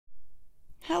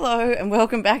Hello and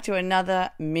welcome back to another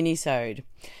Minisode.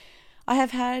 I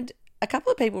have had a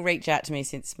couple of people reach out to me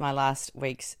since my last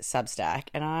week's Substack,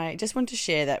 and I just want to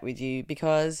share that with you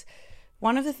because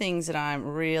one of the things that I'm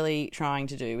really trying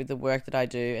to do with the work that I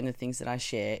do and the things that I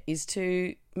share is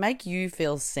to make you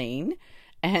feel seen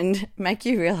and make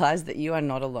you realize that you are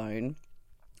not alone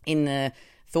in the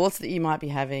thoughts that you might be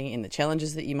having, in the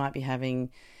challenges that you might be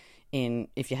having, in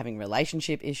if you're having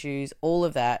relationship issues, all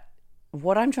of that.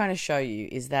 What I'm trying to show you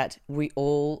is that we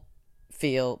all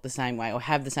feel the same way or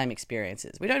have the same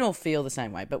experiences. We don't all feel the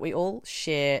same way, but we all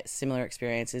share similar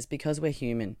experiences because we're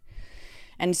human.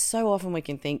 And so often we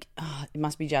can think, oh, it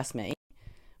must be just me,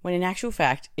 when in actual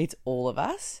fact, it's all of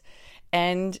us.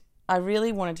 And I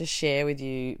really wanted to share with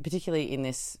you, particularly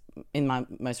in my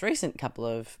most recent couple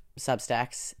of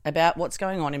Substacks, about what's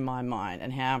going on in my mind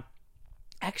and how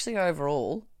actually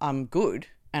overall I'm good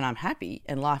and I'm happy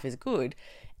and life is good.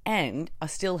 And I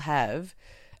still have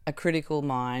a critical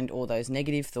mind or those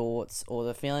negative thoughts or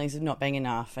the feelings of not being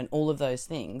enough and all of those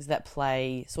things that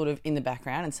play sort of in the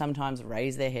background and sometimes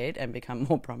raise their head and become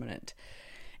more prominent.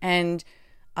 And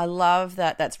I love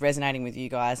that that's resonating with you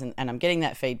guys, and I'm getting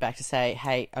that feedback to say,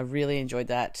 hey, I really enjoyed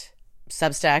that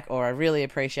Substack, or I really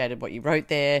appreciated what you wrote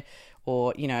there,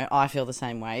 or, you know, I feel the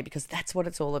same way, because that's what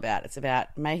it's all about. It's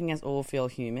about making us all feel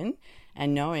human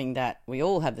and knowing that we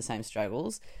all have the same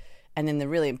struggles. And then the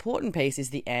really important piece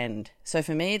is the end. So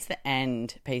for me, it's the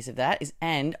end piece of that is,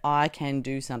 and I can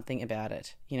do something about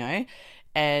it, you know?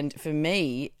 And for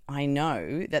me, I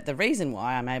know that the reason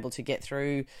why I'm able to get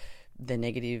through the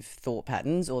negative thought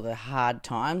patterns or the hard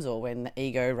times or when the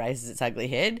ego raises its ugly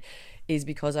head is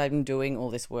because I'm doing all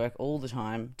this work all the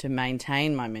time to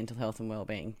maintain my mental health and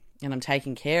well-being. And I'm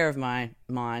taking care of my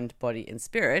mind, body, and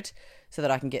spirit so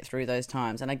that I can get through those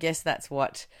times. And I guess that's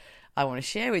what I want to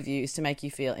share with you, is to make you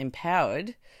feel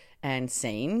empowered and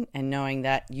seen, and knowing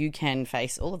that you can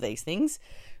face all of these things.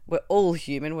 We're all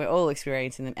human, we're all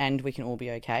experiencing them, and we can all be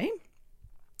okay.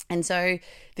 And so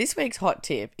this week's hot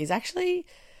tip is actually,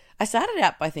 I started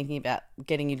out by thinking about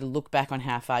getting you to look back on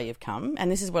how far you've come. And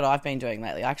this is what I've been doing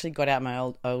lately. I actually got out my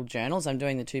old journals. I'm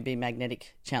doing the 2B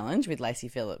Magnetic Challenge with Lacey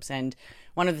Phillips. And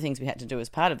one of the things we had to do as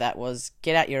part of that was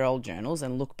get out your old journals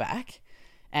and look back.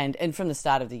 And from the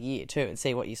start of the year too, and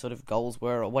see what your sort of goals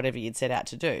were or whatever you'd set out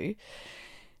to do.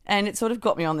 And it sort of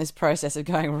got me on this process of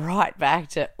going right back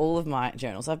to all of my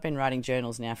journals. I've been writing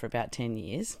journals now for about 10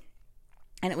 years.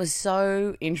 And it was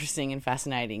so interesting and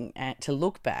fascinating to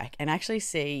look back and actually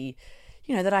see,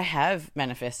 you know, that I have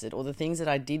manifested, or the things that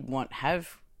I did want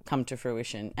have come to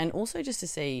fruition. And also just to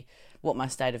see what my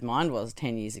state of mind was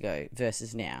 10 years ago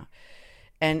versus now.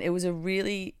 And it was a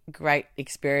really great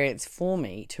experience for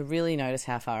me to really notice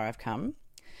how far I've come.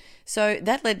 So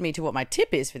that led me to what my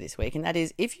tip is for this week. And that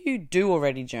is, if you do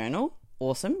already journal,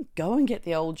 awesome, go and get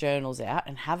the old journals out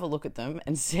and have a look at them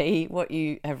and see what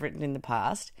you have written in the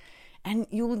past. And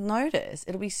you'll notice,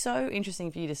 it'll be so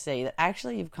interesting for you to see that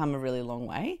actually you've come a really long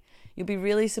way. You'll be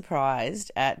really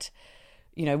surprised at,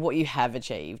 you know, what you have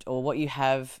achieved, or what you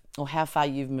have, or how far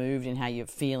you've moved and how you're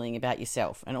feeling about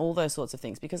yourself and all those sorts of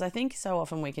things. Because I think so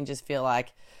often we can just feel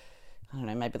like, I don't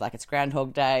know, maybe like it's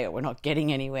Groundhog Day or we're not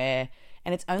getting anywhere.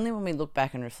 And it's only when we look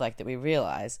back and reflect that we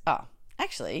realize, oh,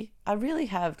 actually, I really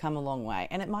have come a long way.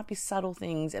 And it might be subtle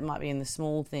things, it might be in the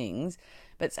small things,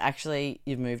 but it's actually,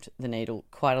 you've moved the needle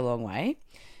quite a long way.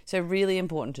 So really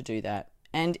important to do that.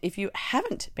 And if you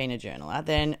haven't been a journaler,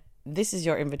 then this is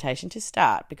your invitation to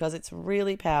start, because it's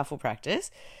really powerful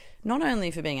practice, not only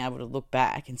for being able to look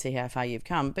back and see how far you've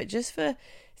come, but just for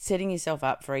setting yourself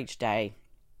up for each day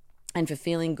and for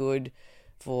feeling good,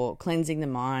 for cleansing the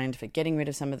mind, for getting rid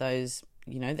of some of those,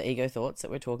 you know, the ego thoughts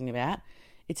that we're talking about.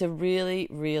 It's a really,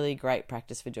 really great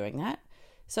practice for doing that.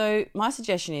 So my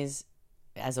suggestion is,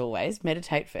 as always,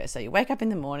 meditate first. So you wake up in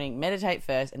the morning, meditate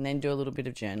first, and then do a little bit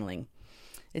of journaling.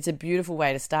 It's a beautiful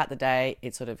way to start the day.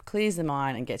 It sort of clears the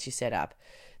mind and gets you set up.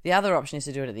 The other option is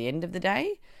to do it at the end of the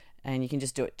day, and you can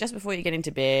just do it just before you get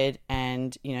into bed,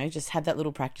 and, you know, just have that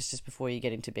little practice just before you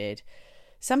get into bed.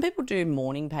 Some people do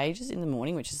morning pages in the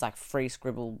morning, which is like free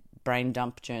scribble brain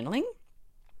dump journaling.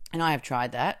 And I have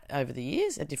tried that over the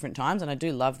years at different times, and I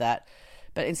do love that.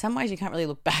 But in some ways you can't really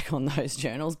look back on those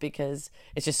journals because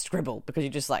it's just scribble, because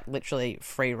you're just like literally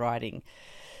free writing.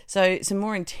 So some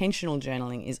more intentional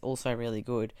journaling is also really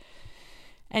good.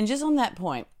 And just on that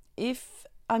point, if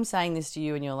I'm saying this to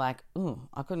you and you're like, oh,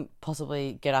 I couldn't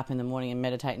possibly get up in the morning and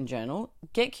meditate and journal,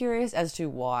 get curious as to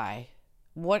why.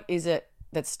 What is it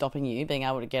that's stopping you being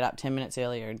able to get up 10 minutes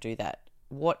earlier and do that?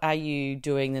 What are you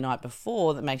doing the night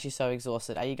before that makes you so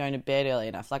exhausted? Are you going to bed early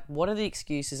enough? Like, what are the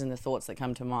excuses and the thoughts that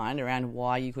come to mind around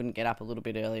why you couldn't get up a little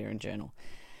bit earlier and journal?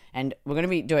 And we're going to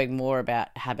be doing more about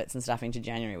habits and stuff into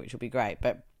January, which will be great.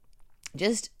 But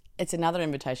just, it's another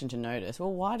invitation to notice,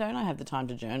 well, why don't I have the time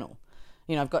to journal?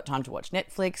 You know, I've got time to watch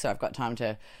Netflix, or I've got time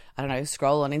to, I don't know,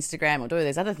 scroll on Instagram or do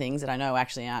these other things that I know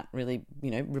actually aren't really,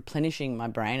 you know, replenishing my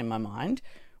brain and my mind.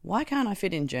 Why can't I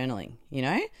fit in journaling, you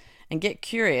know? And get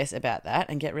curious about that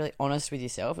and get really honest with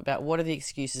yourself about what are the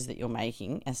excuses that you're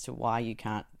making as to why you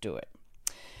can't do it.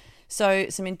 So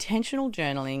some intentional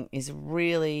journaling is a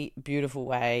really beautiful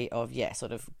way of,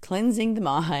 sort of cleansing the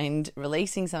mind,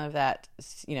 releasing some of that,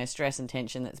 you know, stress and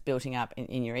tension that's building up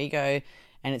in your ego.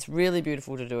 And it's really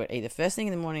beautiful to do it either first thing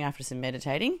in the morning after some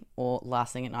meditating or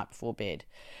last thing at night before bed.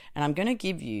 And I'm going to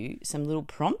give you some little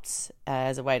prompts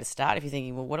as a way to start if you're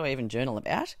thinking, well, what do I even journal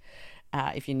about?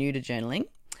 If you're new to journaling.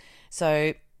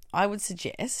 So I would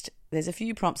suggest there's a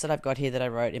few prompts that I've got here that I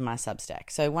wrote in my Substack.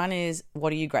 So one is,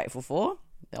 what are you grateful for?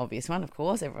 The obvious one, of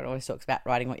course. Everyone always talks about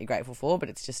writing what you're grateful for, but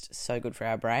it's just so good for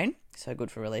our brain, so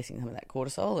good for releasing some of that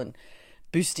cortisol and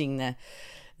boosting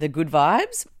the good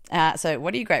vibes. So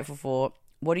what are you grateful for?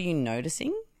 What are you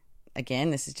noticing?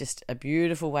 Again, this is just a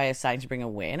beautiful way of starting to bring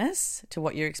awareness to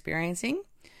what you're experiencing.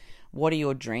 What are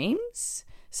your dreams?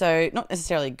 So not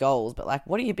necessarily goals, but like,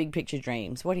 what are your big picture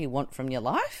dreams? What do you want from your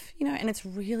life? You know, and it's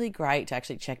really great to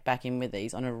actually check back in with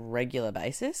these on a regular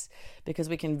basis, because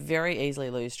we can very easily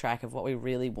lose track of what we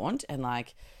really want. And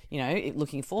like, you know,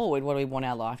 looking forward, what do we want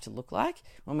our life to look like?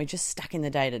 When we're just stuck in the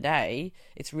day to day,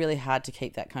 it's really hard to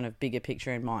keep that kind of bigger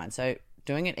picture in mind. So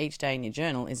doing it each day in your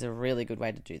journal is a really good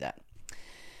way to do that.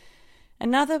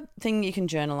 Another thing you can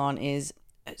journal on is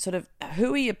sort of,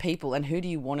 who are your people and who do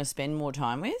you want to spend more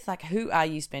time with? Like, who are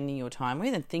you spending your time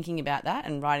with, and thinking about that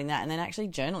and writing that, and then actually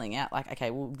journaling out like,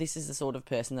 okay, well, this is the sort of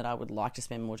person that I would like to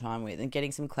spend more time with, and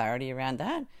getting some clarity around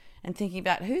that and thinking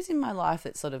about who's in my life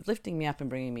that's sort of lifting me up and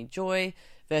bringing me joy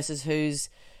versus who's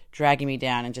dragging me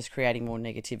down and just creating more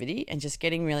negativity, and just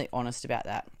getting really honest about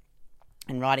that.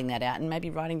 And writing that out, and maybe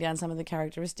writing down some of the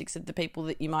characteristics of the people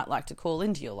that you might like to call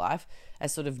into your life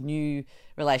as sort of new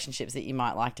relationships that you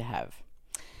might like to have.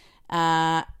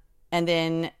 And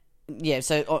then,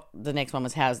 so the next one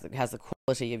was how's the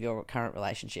quality of your current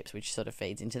relationships, which sort of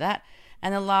feeds into that.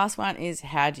 And the last one is,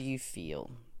 how do you feel?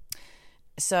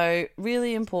 So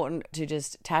really important to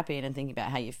just tap in and think about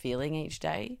how you're feeling each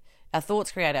day. Our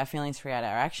thoughts create our feelings, create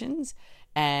our actions.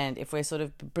 And if we're sort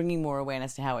of bringing more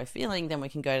awareness to how we're feeling, then we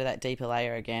can go to that deeper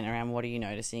layer again around what are you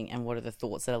noticing and what are the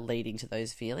thoughts that are leading to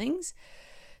those feelings.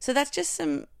 So that's just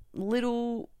some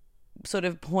little sort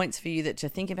of points for you to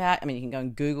think about. I mean, you can go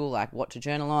and Google like what to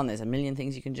journal on. There's a million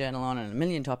things you can journal on and a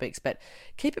million topics, but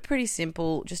keep it pretty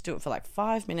simple. Just do it for like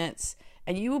 5 minutes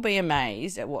and you will be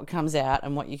amazed at what comes out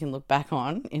and what you can look back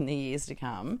on in the years to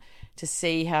come to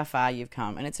see how far you've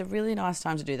come. And it's a really nice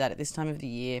time to do that at this time of the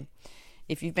year.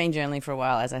 If you've been journaling for a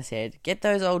while, as I said, get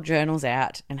those old journals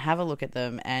out and have a look at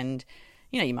them. And,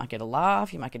 you know, you might get a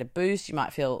laugh, you might get a boost, you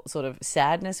might feel sort of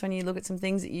sadness when you look at some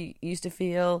things that you used to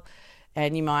feel.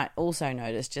 And you might also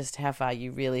notice just how far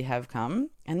you really have come.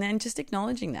 And then just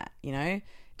acknowledging that, you know,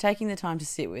 taking the time to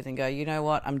sit with and go, you know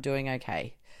what, I'm doing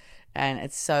okay. And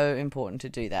it's so important to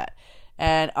do that.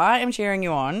 And I am cheering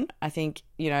you on. I think,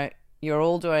 you know, you're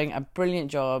all doing a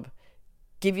brilliant job.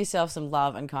 Give yourself some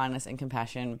love and kindness and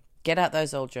compassion. Get out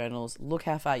those old journals, look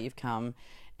how far you've come,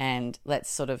 and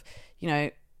let's sort of, you know,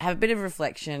 have a bit of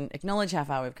reflection, acknowledge how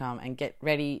far we've come, and get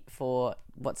ready for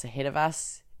what's ahead of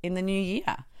us in the new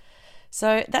year.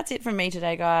 So that's it from me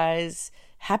today, guys.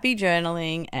 Happy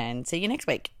journaling, and see you next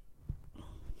week.